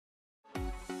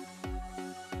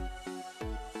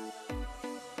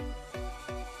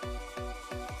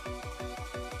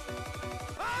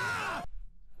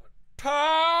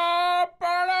Top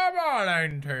of the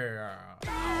morning to you.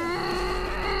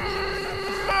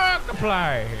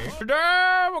 Play.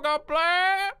 Today we're gonna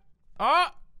play.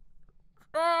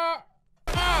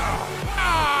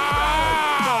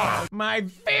 My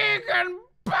vegan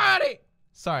body.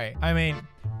 Sorry, I mean,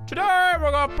 today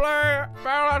we're gonna play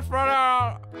Freddy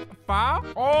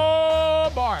 5.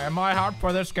 Oh boy, am I hot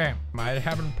for this game. I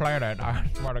haven't played it. I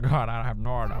swear to God, I have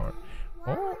no idea.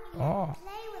 Oh.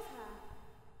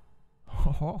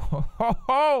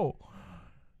 Ho.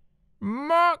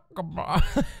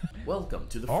 Welcome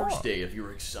to the first day of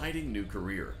your exciting new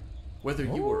career. Whether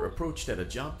you were approached at a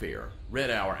job fair, read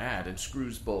our ad in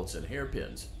screws, bolts, and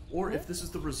hairpins, or if this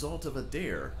is the result of a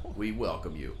dare, we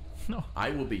welcome you. No. I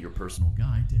will be your personal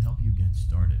guide to help you get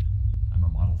started. I'm a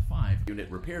Model 5 unit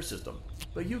repair system,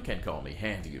 but you can call me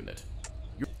Hand Unit.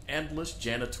 Your endless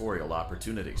janitorial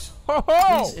opportunities.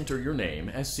 Please enter your name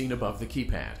as seen above the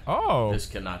keypad. This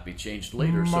cannot be changed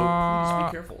later, so please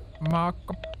be careful.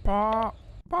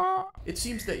 It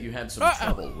seems that you had some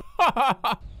trouble with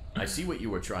I see what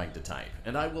you were trying to type,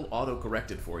 and I will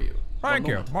auto-correct it for you. Thank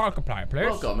you. Markiplier, please.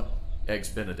 Welcome, Eggs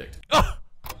Benedict.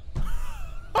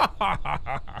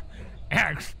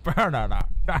 Eggs Benedict.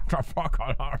 That's a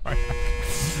fucking lot right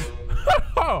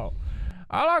there.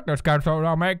 I like this guy, so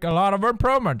I'll make a lot of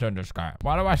improvements in this guy.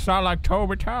 Why do I sound like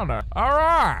Toby Turner?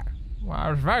 Alright.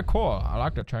 Well, it's very cool. I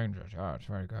like the changes. Yeah, it's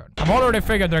very good. I've already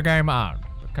figured the game out,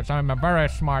 because I'm a very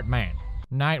smart man.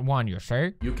 Night 1, you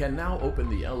see? You can now open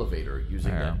the elevator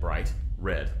using that bright,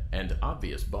 red, and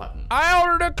obvious button. I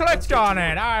already clicked on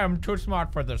it! I am too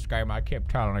smart for this game. I keep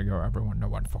telling you, everyone, no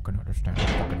one fucking understands.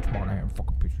 Fucking smart, I am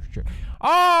fucking piece of shit.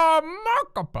 Oh,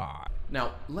 Markiplier!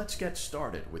 Now, let's get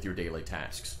started with your daily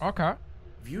tasks. Okay.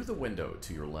 View the window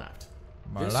to your left.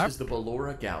 This is the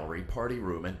Ballora Gallery Party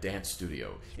Room and Dance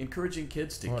Studio, encouraging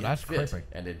kids to get fit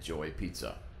and enjoy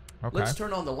pizza. Okay. Let's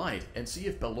turn on the light and see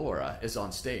if Ballora is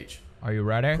on stage. Are you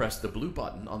ready? Press the blue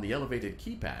button on the elevated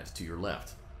keypad to your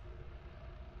left.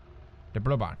 The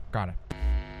blue button. Got it.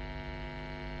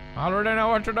 I already know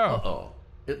what to do. Uh-oh.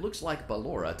 It looks like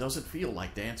Ballora doesn't feel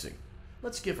like dancing.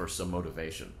 Let's give her some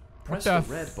motivation. Press the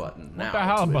red button now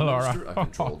to administer a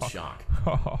controlled shock.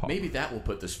 Maybe that will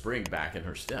put the spring back in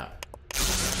her step.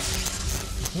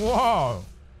 Whoa.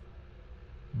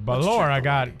 Ballora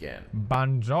got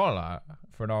Banjola,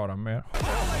 for know what I mean.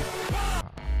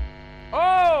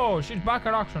 Oh, she's back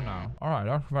at action now. All right,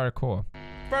 that's very cool.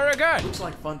 Very good. Looks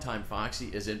like Funtime Foxy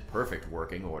is in perfect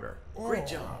working order. Great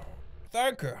job.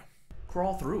 Thank you.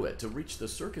 Crawl through it to reach the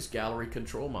Circus Gallery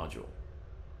control module.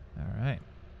 All right.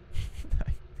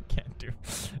 I can't do.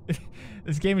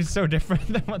 This game is so different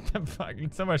than what the fuck.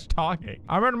 It's so much talking.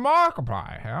 I'm in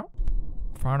Markiplier here.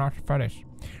 Find out Freddy's.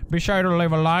 Be sure to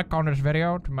leave a like on this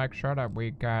video to make sure that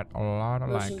we get a lot of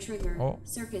likes. Motion trigger.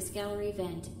 Circus Gallery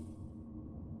vent.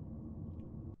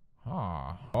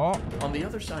 On the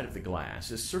other side of the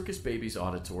glass is Circus Baby's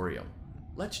auditorium.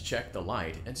 Let's check the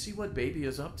light and see what Baby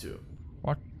is up to.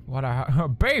 What a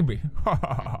baby.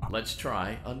 Let's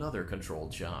try another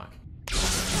controlled shock.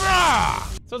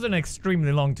 This was an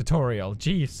extremely long tutorial.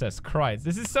 Jesus Christ.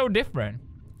 This is so different.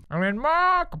 I'm in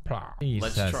Markiplier.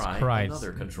 Jesus Let's try Christ.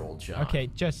 another controlled shock. Okay,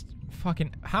 just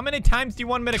fucking... How many times do you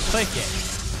want me to click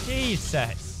it?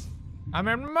 Jesus. I'm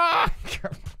in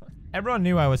Markiplier. Everyone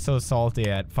knew I was so salty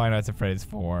at Five Nights at Freddy's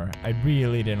 4. I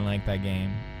really didn't like that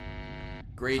game.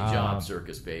 Great job,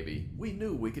 Circus Baby. We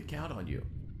knew we could count on you.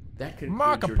 That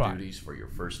concludes your duties for your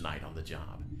first night on the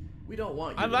job. We don't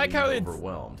want you to be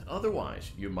overwhelmed.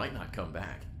 Otherwise, you might not come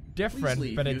back. Different, Please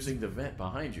leave but using the vent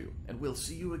behind you, and we'll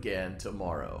see you again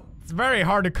tomorrow. It's very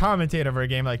hard to commentate over a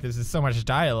game like this. There's so much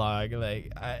dialogue.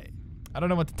 Like, I don't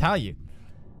know what to tell you.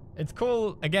 It's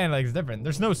cool, again, like it's different.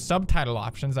 There's no subtitle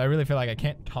options. I really feel like I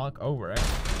can't talk over it.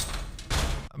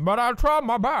 But I'll try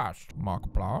my best.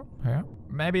 Markiplier, yeah.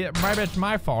 Maybe it's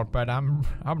my fault, but I'm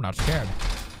not scared.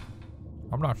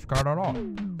 I'm not scared at all.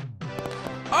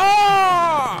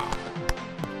 Ah!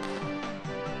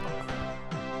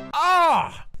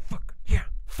 Ah! Fuck yeah!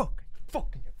 Fuck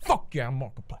yeah,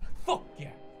 Markiplier! Fuck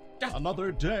yeah!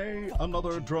 Another day,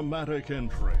 another dramatic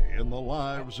entry in the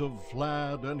lives of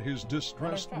Vlad and his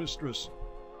distressed mistress.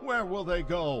 Where will they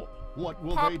go? What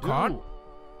will they do?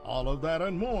 All of that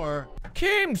and more.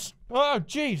 Kims! Oh,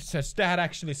 Jesus, that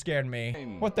actually scared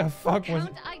me. What the fuck was...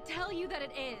 Count, I tell you that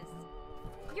it is.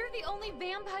 You're the only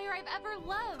vampire I've ever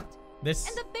loved. This...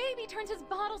 And the baby turns his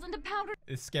bottles into powder...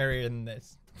 It's scarier than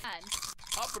this.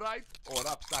 Upright or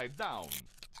upside down?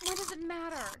 What does it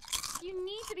matter? You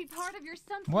need to be part of your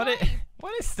son's What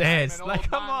is this? Like,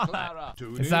 come on. Clara.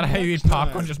 Is that how you eat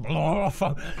popcorn? Just blow off.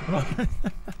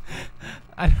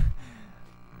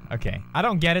 Okay, I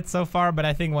don't get it so far, but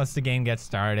I think once the game gets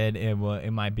started,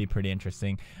 it might be pretty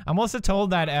interesting. I'm also told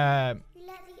that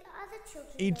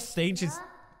each stage is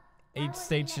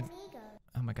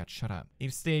oh my god, shut up.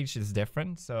 Each stage is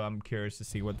different, so I'm curious to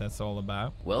see what that's all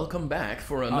about. Welcome back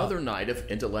for another night of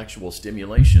intellectual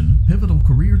stimulation. Pivotal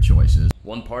career choices.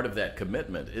 One part of that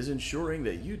commitment is ensuring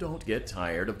that you don't get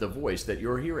tired of the voice that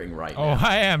you're hearing right now. Oh,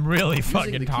 I am really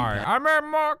fucking tired. I'm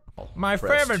at my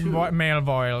favorite male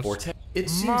voice. It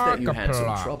seems that you had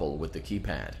some trouble with the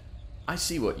keypad. I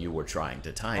see what you were trying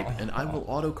to type, and I will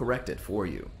auto-correct it for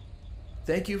you.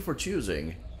 Thank you for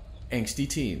choosing Angsty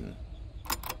Teen.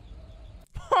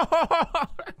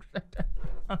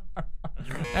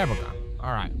 There we go.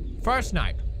 Alright. First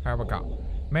night. Here we go.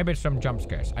 Maybe some jump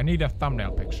scares. I need a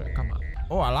thumbnail picture. Come on.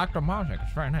 Oh, I like the music.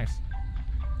 It's very nice.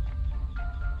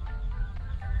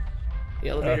 The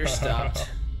elevator stopped.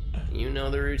 You know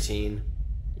the routine.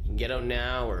 You can get out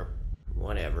now or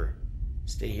whatever.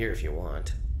 Stay here if you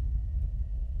want.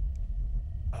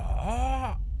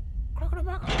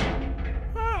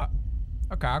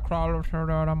 Okay, I'll crawl over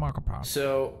to the microphone.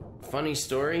 So, funny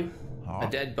story. A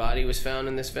dead body was found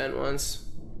in this vent once.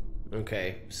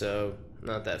 Okay, so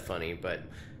not that funny, but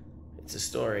it's a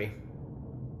story.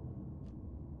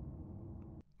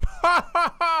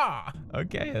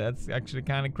 Okay, that's actually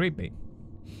kind of creepy.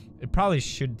 It probably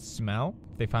should smell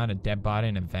if they found a dead body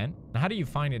in a vent. How do you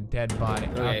find a dead body?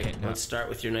 Okay, let's start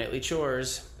with your nightly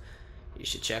chores. You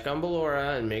should check on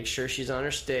Ballora and make sure she's on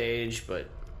her stage, but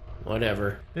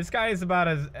whatever. This guy is about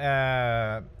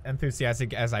as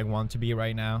enthusiastic as I want to be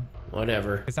right now.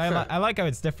 Whatever. Because I like how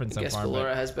it's different so far. I guess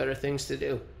Ballora has better things to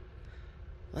do.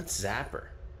 Let's zap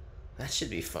her. That should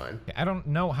be fun. I don't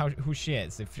know who she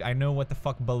is. If I know what the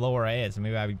fuck Ballora is,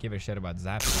 maybe I would give a shit about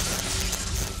zapping.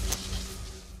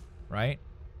 Right?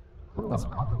 It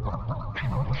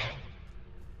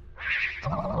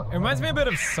reminds me a bit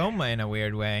of Soma in a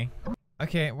weird way.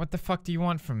 Okay, what the fuck do you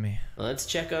want from me? Let's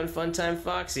check on Funtime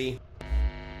Foxy.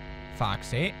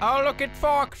 Foxy? Oh, look at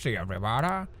Foxy,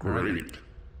 everybody. Great.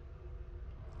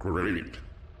 Great.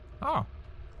 Oh.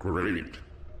 Great.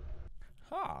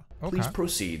 Oh, okay. Please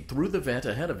proceed through the vent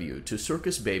ahead of you to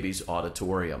Circus Baby's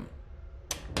auditorium.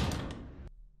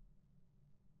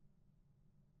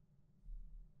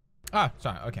 Oh,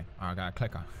 sorry, okay. Oh, I gotta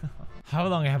click on. How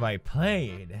long have I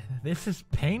played? This is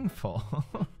painful.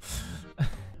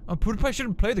 PewDiePie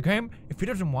shouldn't play the game if he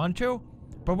doesn't want to,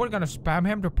 but we're gonna spam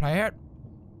him to play it.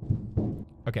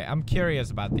 Okay, I'm curious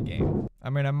about the game. I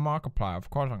mean, I'm Markiplier, of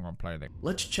course I'm gonna play it.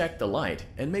 Let's check the light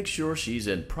and make sure she's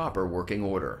in proper working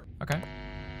order. Okay.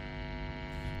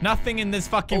 Nothing in this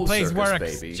fucking place Circus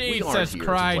works. Baby, Jesus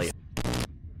Christ.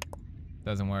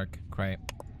 Doesn't work. Great.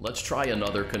 Let's try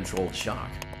another controlled shock.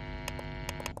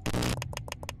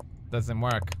 Doesn't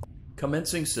work.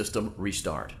 Commencing system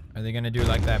restart. Are they gonna do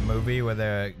like that movie where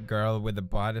the girl with the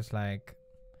butt is like,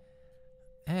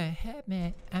 hey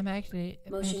man, I'm actually...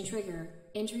 Motion trigger.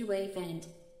 Entryway vent.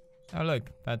 Oh look,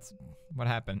 that's what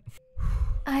happened.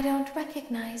 I don't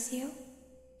recognize you.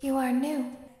 You are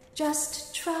new.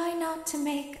 Just try not to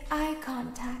make eye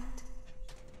contact.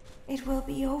 It will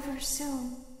be over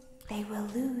soon. They will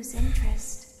lose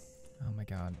interest. Oh my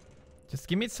god. Just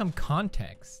give me some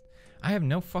context. I have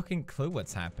no fucking clue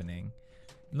what's happening.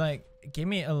 Like, give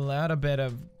me a little bit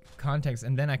of context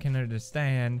and then I can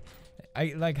understand.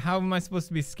 How am I supposed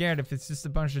to be scared if it's just a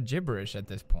bunch of gibberish at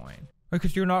this point?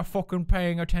 Because you're not fucking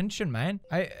paying attention, man.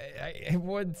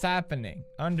 What's happening?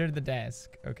 Under the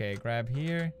desk. Okay, grab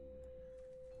here.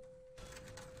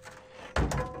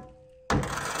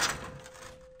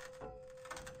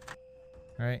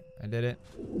 Alright, I did it.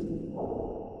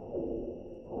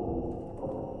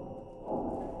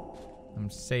 I'm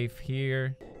safe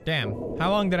here. Damn,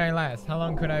 how long did I last? How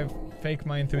long could I fake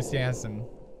my enthusiasm?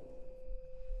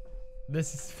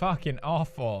 This is fucking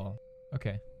awful.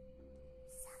 Okay.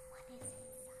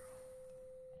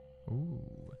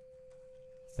 Ooh.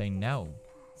 Say no.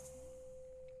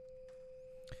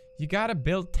 You gotta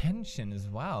build tension as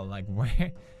well. Like,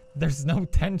 where? There's no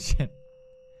tension.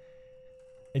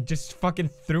 It just fucking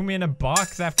threw me in a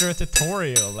box after a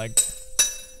tutorial. Like...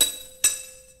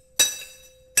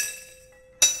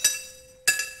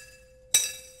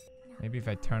 Maybe if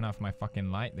I turn off my fucking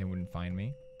light, they wouldn't find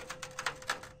me.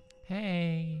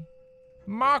 Hey.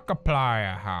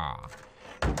 Markiplier, ha.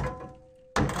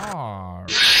 Oh.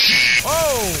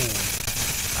 Oh!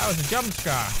 That was a jump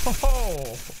scare.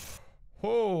 Oh.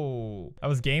 Oh. That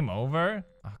was game over?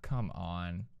 Oh, come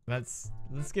on. Let's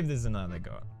give this another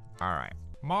go. Alright.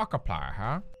 Markiplier,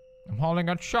 huh? I'm holding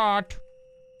a shot.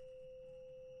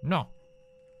 No.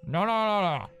 No, no,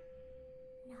 no, no.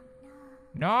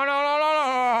 No, no, no,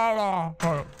 no,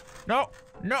 no, no, no,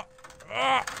 no.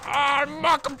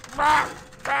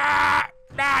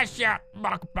 Shit.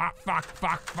 Fuck.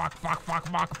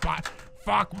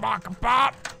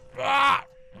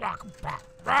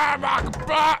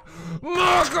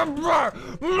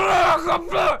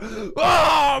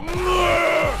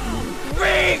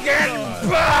 Vegan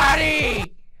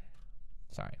body!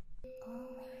 Sorry.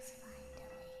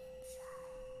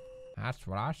 That's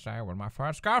what I say with my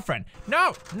first girlfriend.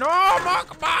 No!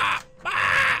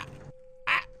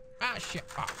 Shit.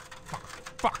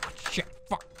 Shit.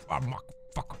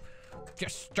 Fuck.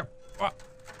 Just,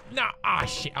 no,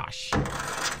 shit.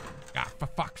 For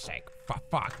fuck's sake.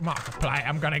 Fuck, Markiplier,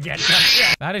 I'm gonna get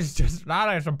that. That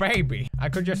is a baby. I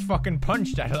could just fucking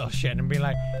punch that little shit and be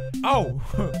like, oh,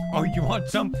 you want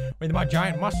some? With my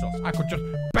giant muscles, I could just,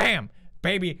 bam,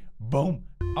 baby, boom.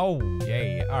 Oh,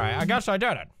 yeah. All right, I guess I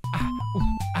did it.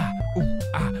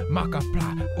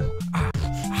 Markiplier,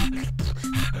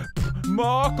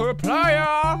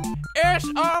 Markiplier is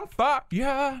on fire.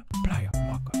 Player,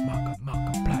 Markiplier.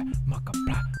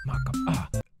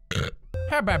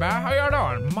 Hey baby, how you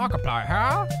doing? Markiplier,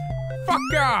 huh? Fuck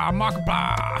yeah,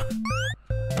 Markiplier.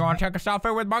 You wanna take a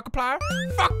selfie with Markiplier?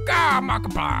 Fuck yeah,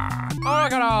 Markiplier. Oh,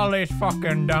 look at all these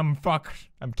fucking dumb fucks.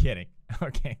 I'm kidding.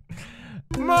 Okay.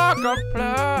 Markiplier.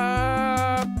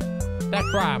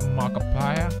 That's right,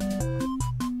 Markiplier.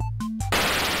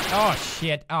 Oh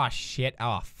shit.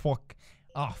 Oh fuck.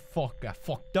 I fucked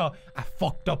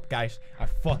up, guys. I'm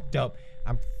fucked.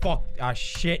 Oh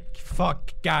shit.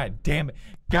 Fuck. God damn it.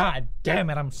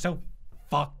 I'm so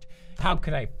fucked. How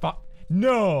could I fuck?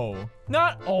 No,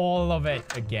 not all of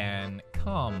it again.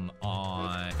 Come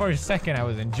on. For a second, I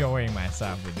was enjoying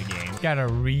myself with the game. Gotta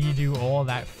redo all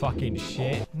that fucking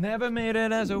shit. Never made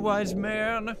it as a wise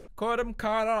man. Couldn't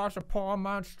cut it as a poor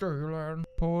man stealing.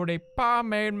 Pewdiepie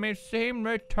made me seem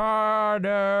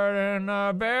retarded in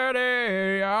a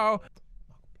video.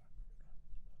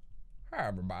 Hi,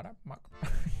 everybody.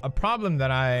 A problem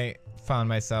that I found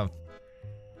myself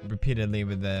repeatedly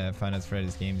with the Five Nights at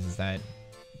Freddy's games is that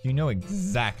you know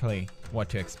exactly what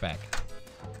to expect.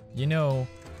 You know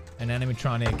an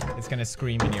animatronic is gonna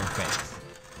scream in your face.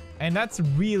 And that's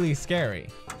really scary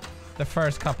the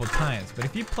first couple times. But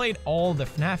if you played all the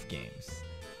FNAF games,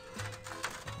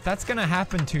 that's gonna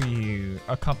happen to you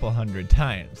a couple hundred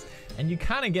times. And you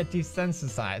kind of get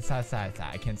desensitized.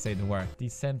 I can't say the word.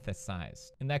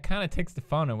 Desensitized. And that kind of takes the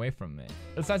fun away from it.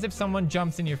 It's as if someone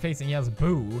jumps in your face and yells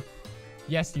boo.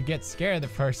 Yes, you get scared the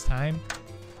first time.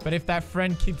 But if that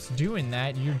friend keeps doing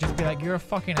that, you just be like, you're a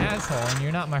fucking asshole and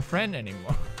you're not my friend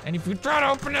anymore. And if you try to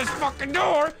open this fucking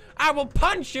door, I will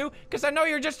punch you because I know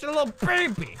you're just a little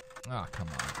baby. Oh, come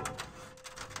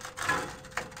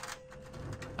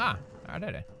on. I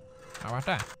did it. How about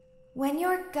that? When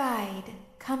your guide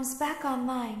comes back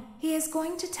online, he is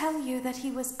going to tell you that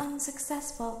he was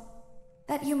unsuccessful,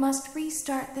 that you must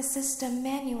restart the system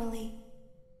manually.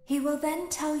 He will then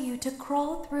tell you to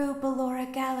crawl through Ballora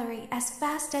Gallery as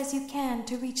fast as you can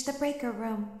to reach the breaker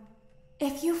room.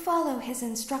 If you follow his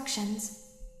instructions,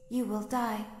 you will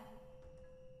die.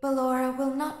 Ballora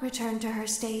will not return to her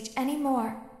stage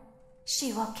anymore.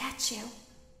 She will catch you.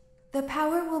 The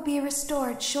power will be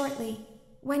restored shortly.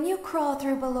 When you crawl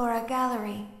through Ballora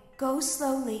Gallery, go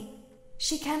slowly.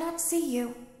 She cannot see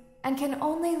you and can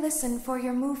only listen for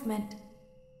your movement.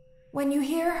 When you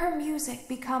hear her music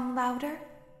become louder,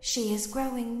 she is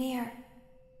growing near,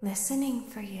 listening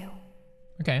for you.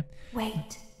 Okay.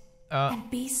 Wait, and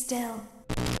be still.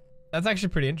 That's actually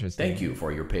pretty interesting. Thank you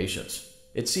for your patience.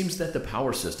 It seems that the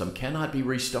power system cannot be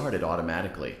restarted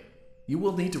automatically. You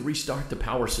will need to restart the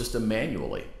power system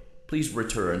manually. Please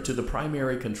return to the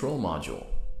primary control module.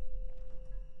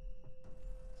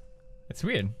 It's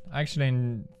weird.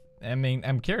 Actually, I mean,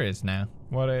 I'm curious now.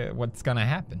 What's gonna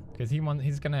happen? Because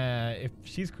he's gonna, if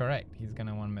she's correct, he's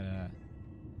gonna want me to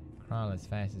crawl as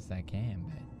fast as I can,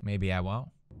 but maybe I won't.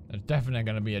 There's definitely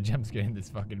gonna be a jump scare in this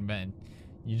fucking vent.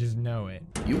 You just know it.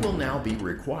 You will now be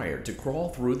required to crawl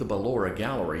through the Ballora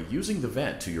Gallery using the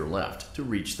vent to your left to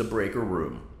reach the breaker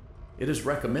room. It is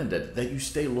recommended that you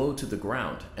stay low to the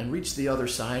ground and reach the other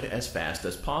side as fast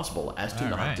as possible as to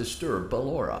not disturb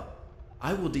Ballora.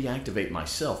 I will deactivate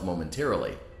myself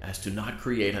momentarily as to not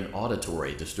create an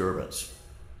auditory disturbance.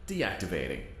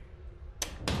 Deactivating.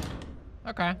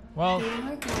 Okay, well.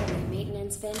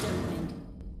 Maintenance vent opened.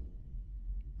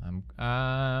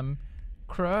 I'm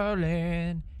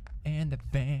crawling in the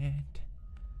vent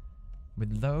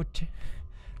with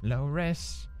low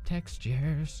res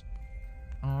textures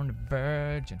on the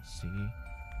Virgin Sea.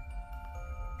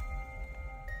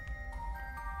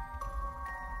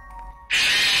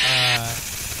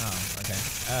 Oh, okay.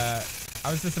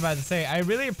 I was just about to say, I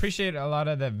really appreciate a lot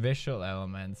of the visual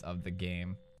elements of the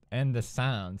game. And the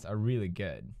sounds are really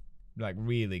good. Like,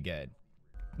 really good.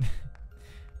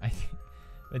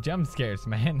 The jump scares,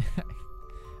 man.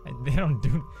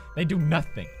 They do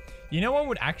nothing. You know what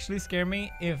would actually scare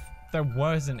me? If there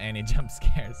wasn't any jump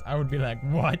scares. I would be like,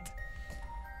 what?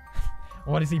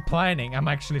 What is he planning? I'm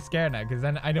actually scared now, because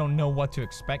then I don't know what to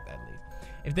expect at least.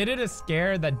 If they did a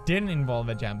scare that didn't involve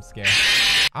a jump scare,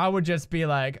 I would just be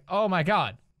like, oh my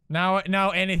god. Now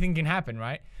anything can happen,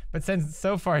 right? But since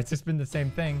so far it's just been the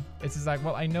same thing, it's just like,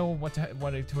 well, I know what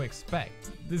to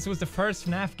expect. This was the first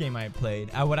FNAF game I played.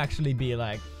 I would actually be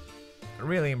like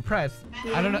really impressed.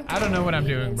 I don't know what I'm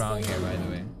doing wrong here, by the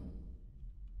way.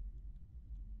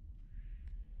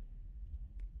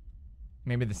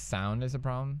 Maybe the sound is a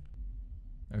problem.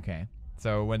 Okay,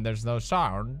 so when there's no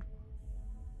sound,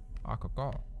 I could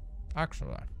go.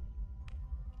 Excellent.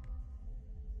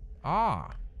 Ah.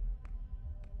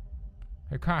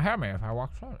 You can't hear me if I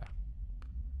walk slowly.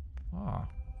 Ah.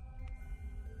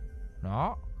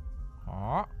 No.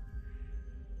 Ah.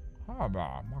 Ah,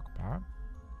 bah, makapa.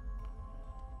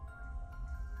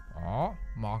 Ah,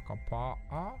 makapa.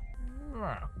 Ah.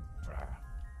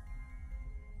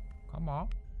 Come on.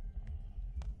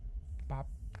 Pop,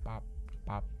 pop,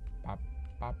 pop, pop,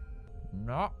 pop.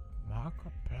 No.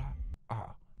 Makapa.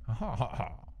 Ah. Ha ha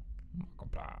ha.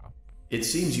 Makapa. It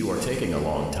seems you are taking a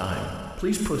long time.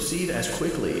 Please proceed as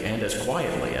quickly and as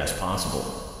quietly as possible.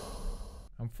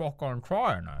 I'm fucking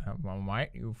trying, mate,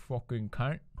 you fucking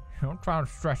cunt. Don't try to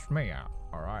stress me out,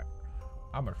 alright?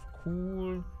 I'm as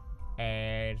cool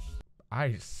as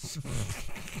ice.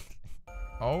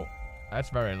 Oh, that's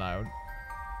very loud.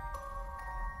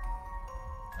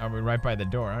 Are we right by the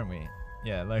door, aren't we?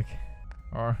 Yeah, like,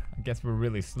 or I guess we're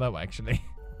really slow, actually.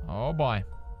 Oh boy.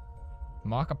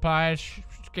 Markiplier's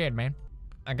scared, man.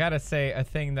 I gotta say, a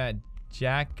thing that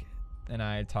Jack and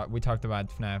I talked about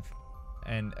FNAF,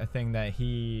 and a thing that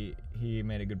he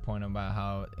made a good point about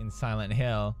how in Silent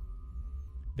Hill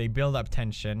they build up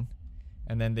tension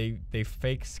and then they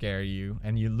fake scare you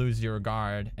and you lose your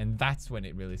guard, and that's when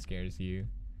it really scares you.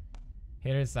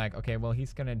 Here it's like, okay, well,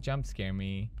 he's gonna jump scare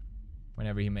me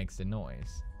whenever he makes the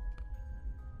noise.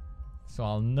 So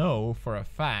I'll know for a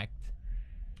fact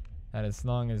that as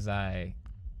long as I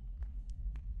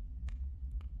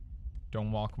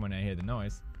don't walk when I hear the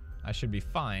noise, I should be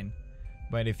fine.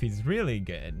 But if he's really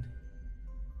good,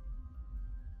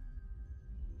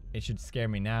 it should scare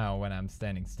me now when I'm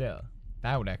standing still.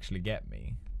 That would actually get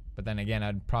me. But then again,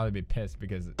 I'd probably be pissed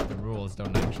because the rules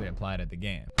don't actually apply to the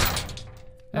game. There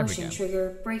we go. Motion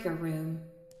trigger breaker room.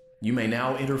 You may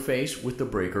now interface with the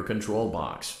breaker control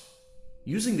box.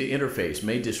 Using the interface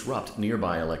may disrupt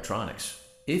nearby electronics.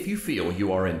 If you feel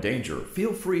you are in danger,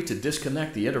 feel free to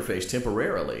disconnect the interface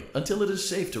temporarily until it is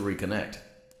safe to reconnect.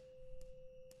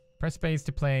 Press space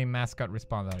to play mascot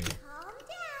response audio. Calm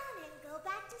down and go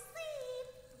back to sleep.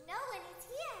 No one is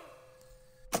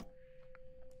here.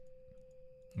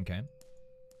 Okay.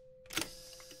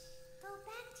 Go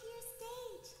back to your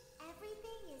stage.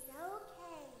 Everything is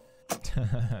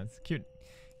okay. It's cute.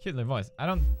 Cute little voice. I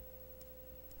don't...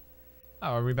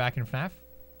 Oh, are we back in FNAF?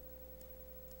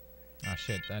 Oh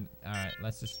shit, then, alright,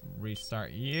 let's just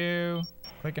restart you.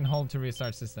 Click and hold to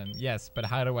restart system. Yes, but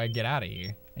how do I get out of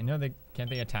here? I know they, can't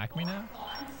they attack me now?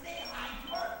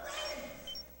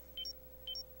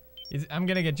 I'm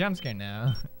gonna get jump scared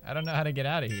now. I don't know how to get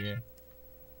out of here.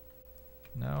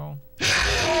 No.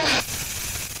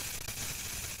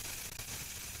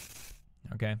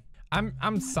 Okay.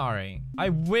 I'm sorry. I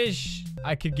wish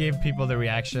I could give people the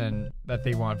reaction that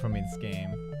they want from this game,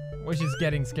 which is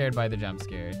getting scared by the jump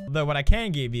scare. Though what I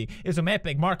can give you is some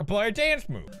epic Markiplier dance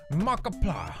move.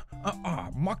 Markiplier,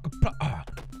 Markiplier,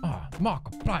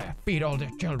 Markiplier, feed all their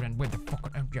children with the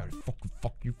fucking,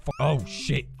 fuck you, fuck. Oh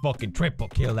shit, fucking triple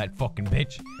kill that fucking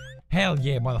bitch. Hell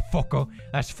yeah, motherfucker.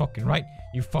 That's fucking right,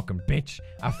 you fucking bitch.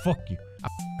 I fuck you.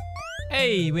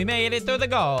 Hey, we made it to the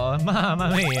goal.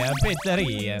 Mamma mia,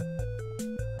 pizzeria.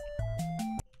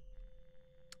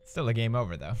 Still a game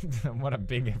over though. What a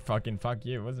big fucking fuck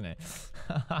you, wasn't it?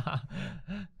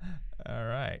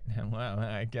 Alright, well,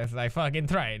 I guess I fucking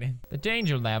tried. The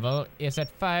danger level is at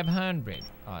 500.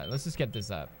 Alright, let's just get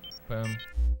this up. Boom.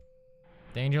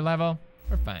 Danger level,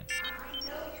 we're fine.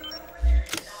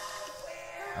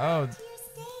 Oh,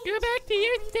 go back to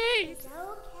your stage.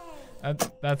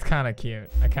 That's kind of cute.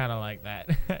 I kind of like that.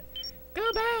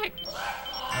 Go back.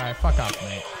 Alright, fuck off,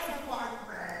 mate.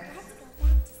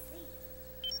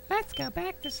 Let's go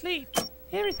back to sleep.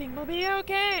 Everything will be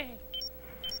okay.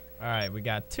 Alright, we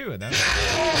got 2 of them. Oh,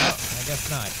 I guess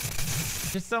not.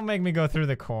 Just don't make me go through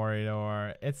the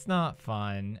corridor. It's not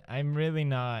fun. I'm really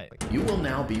not. You will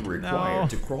now be required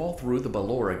to crawl through the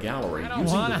Ballora gallery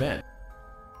using the vent.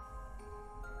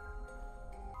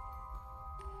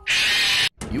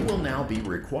 You will now be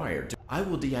required to. I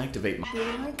will deactivate my.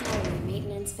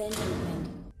 Maintenance vent opened.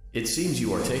 It seems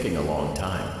you are taking a long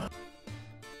time.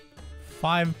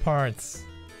 5 parts.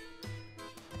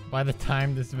 By the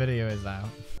time this video is out.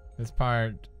 This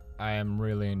part I am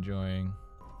really enjoying.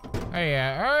 Hey,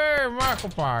 hey,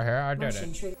 Markiplier here. I did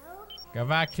it. Go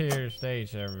back to your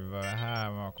stage, everybody. Hi,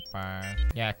 Markiplier.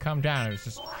 Yeah, come down. It was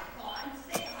just. Oh,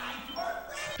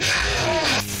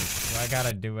 I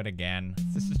gotta do it again.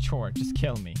 This is a chore. Just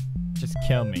kill me. Just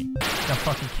kill me. I'm gonna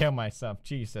fucking kill myself.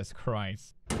 Jesus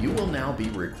Christ. You will now be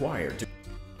required to.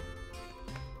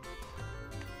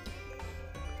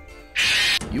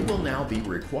 You will now be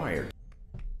required.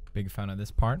 Big fan of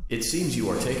this part. It seems you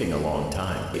are taking a long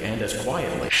time, and as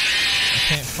quietly. I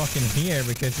can't fucking hear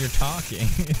because you're talking.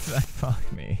 It's like,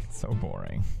 fuck me. It's so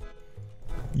boring.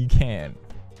 You can't.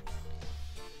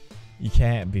 You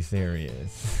can't be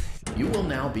serious. You will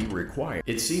now be required.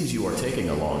 It seems you are taking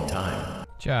a long time.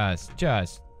 Just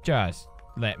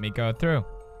let me go through.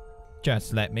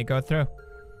 Just let me go through.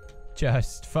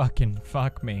 Just fucking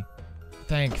fuck me.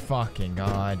 Thank fucking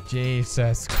God.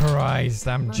 Jesus Christ,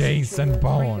 I'm Jason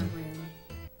Bourne.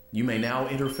 You may now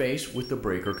interface with the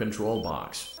breaker control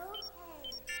box.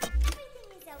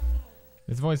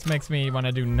 This voice makes me want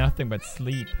to do nothing but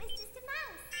sleep.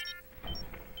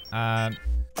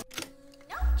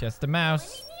 Just a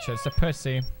mouse. Just a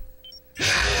pussy.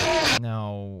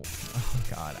 No. Oh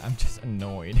God, I'm just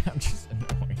annoyed. I'm just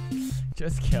annoyed.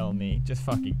 Just kill me. Just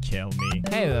fucking kill me.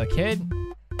 Hey little kid.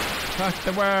 Fuck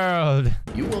the world.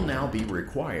 You will now be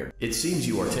required. It seems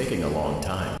you are taking a long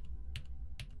time.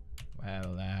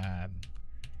 Well,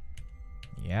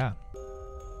 yeah.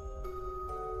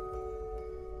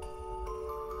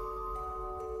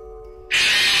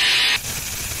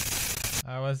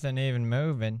 I wasn't even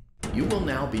moving. You will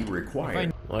now be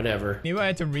required. Whatever. Knew I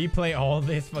had to replay all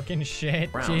this fucking shit.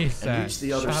 Jesus. And reach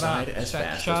the other side as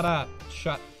fast. Shut up.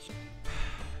 Shut.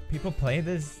 People play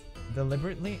this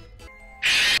deliberately?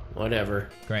 Whatever.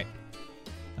 Great.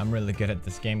 I'm really good at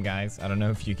this game, guys. I don't know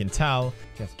if you can tell.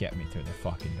 Just get me through the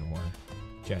fucking door.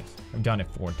 I've done it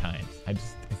 4 times.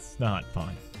 It's not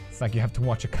fun. It's like you have to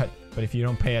watch a cut, but if you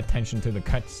don't pay attention to the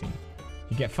cutscene,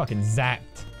 you get fucking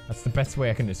zapped. That's the best way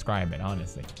I can describe it,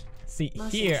 honestly. See,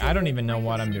 here, I don't even know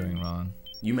what I'm doing wrong.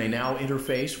 You may now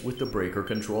interface with the breaker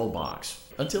control box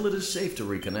until it is safe to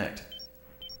reconnect.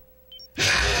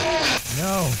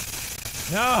 No.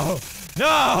 No.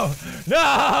 No!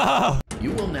 No!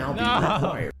 You will now be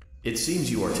required. It seems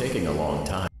you are taking a long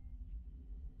time.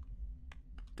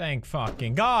 Thank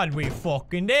fucking God we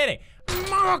fucking did it!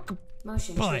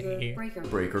 Motion trigger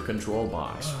breaker control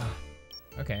box.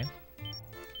 Okay.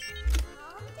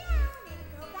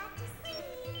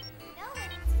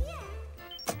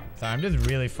 So I'm just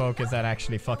really focused at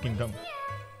actually fucking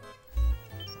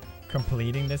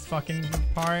completing this fucking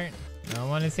part. No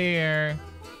one is here.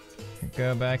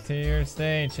 Go back to your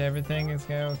stage. Everything is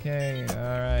okay.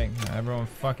 Alright. Everyone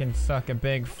fucking suck a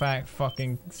big fat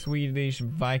fucking Swedish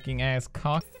Viking ass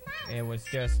cock. It was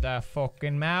just a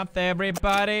fucking mouth,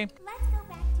 everybody.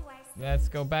 Let's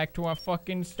go back to our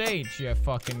fucking stage, you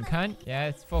fucking cunt. Yeah,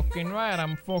 it's fucking right.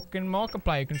 I'm fucking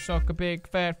Markiplier. You can suck a big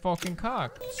fat fucking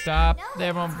cock. Stop.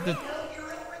 Everyone.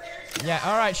 Yeah,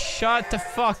 alright, shut the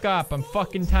fuck up. I'm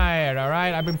fucking tired,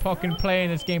 alright? I've been fucking playing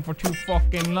this game for too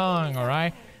fucking long,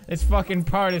 alright? This fucking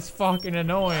part is fucking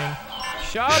annoying.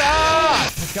 Shut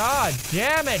up! God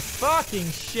damn it, fucking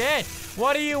shit!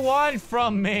 What do you want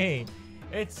from me?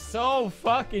 It's so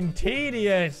fucking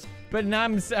tedious. But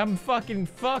I'm fucking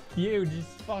fuck you, just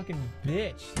fucking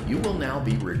bitch. You will now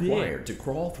be required to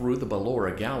crawl through the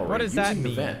Ballora gallery using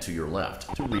the vent to your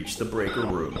left to reach the breaker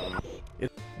room.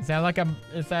 Is that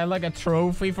like a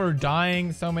trophy for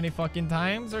dying so many fucking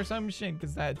times or some shit?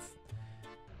 Cause that's,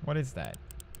 what is that?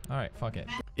 All right, fuck it.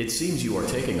 It seems you are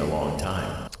taking a long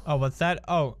time. Oh, what's that?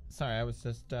 Oh, sorry, I was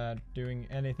just doing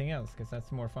anything else because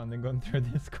that's more fun than going through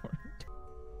this corridor.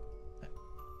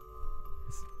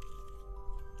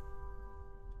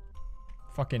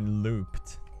 Fucking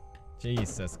looped.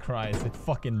 Jesus Christ, it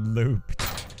fucking looped.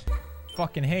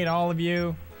 Fucking hate all of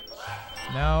you.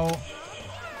 No.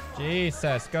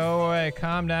 Jesus, go away,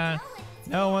 calm down.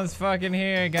 No one's fucking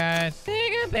here, guys.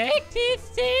 Go back to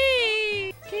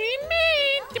stage.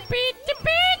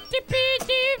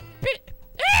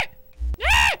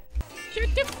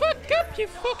 Shut the fuck up, you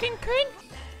fucking cunt.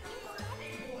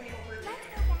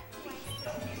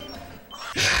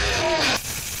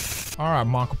 Alright,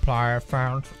 Markiplier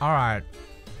fans. Alright,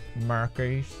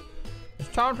 Markies. It's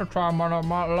time to try my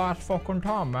last fucking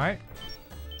time, mate.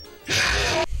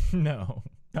 No.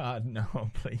 God,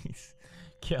 no, please.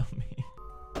 Kill me.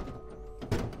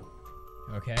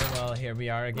 Okay, well, here we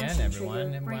are again,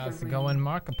 everyone. And how's it going,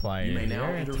 Markiplier? You may now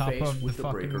here, interface top of with the the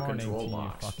fucking breaker morning control to you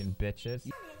box. fucking bitches.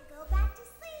 Go back to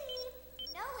sleep.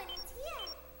 No one is here.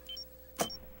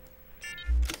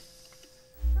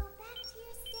 Go back to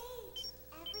your stage.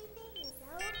 Everything is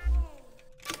okay.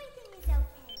 Everything is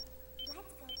okay.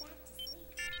 Let's go back to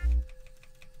sleep.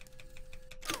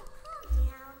 Oh, calm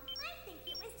down. I think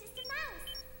it was just a mouse.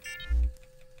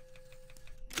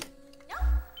 Nope,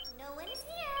 no one is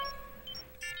here.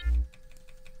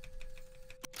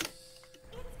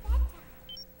 It's bedtime.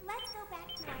 Let's go back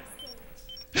to our stage.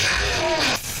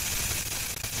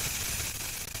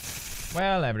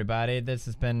 Well, everybody, this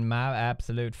has been my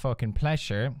absolute fucking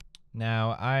pleasure.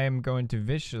 Now, I'm going to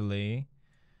visually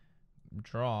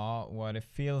draw what it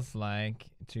feels like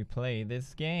to play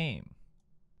this game.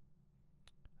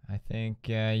 I think,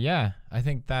 yeah, I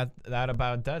think that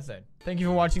about does it. Thank you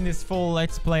for watching this full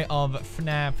Let's Play of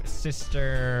FNAF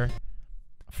Sister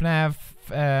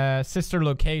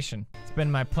Location. It's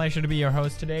been my pleasure to be your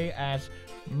host today as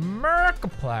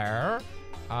Markiplier.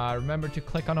 Remember to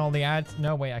click on all the ads.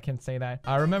 No, wait, I can't say that.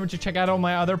 Remember to check out all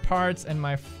my other parts and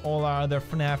all our other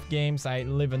FNAF games. I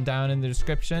leave them down in the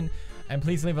description. And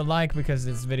please leave a like because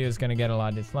this video is gonna get a lot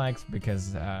of dislikes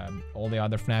because all the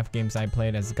other FNAF games I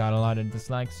played has got a lot of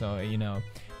dislikes. So, you know,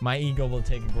 my ego will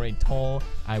take a great toll.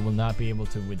 I will not be able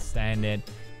to withstand it.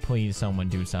 Please, someone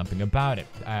do something about it.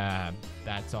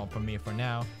 That's all from me for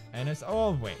now. And as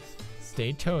always,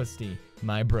 stay toasty,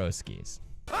 my broskies.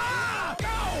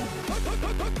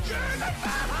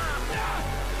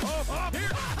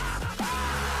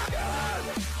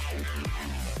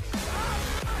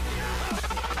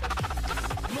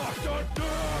 Lock the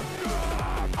door!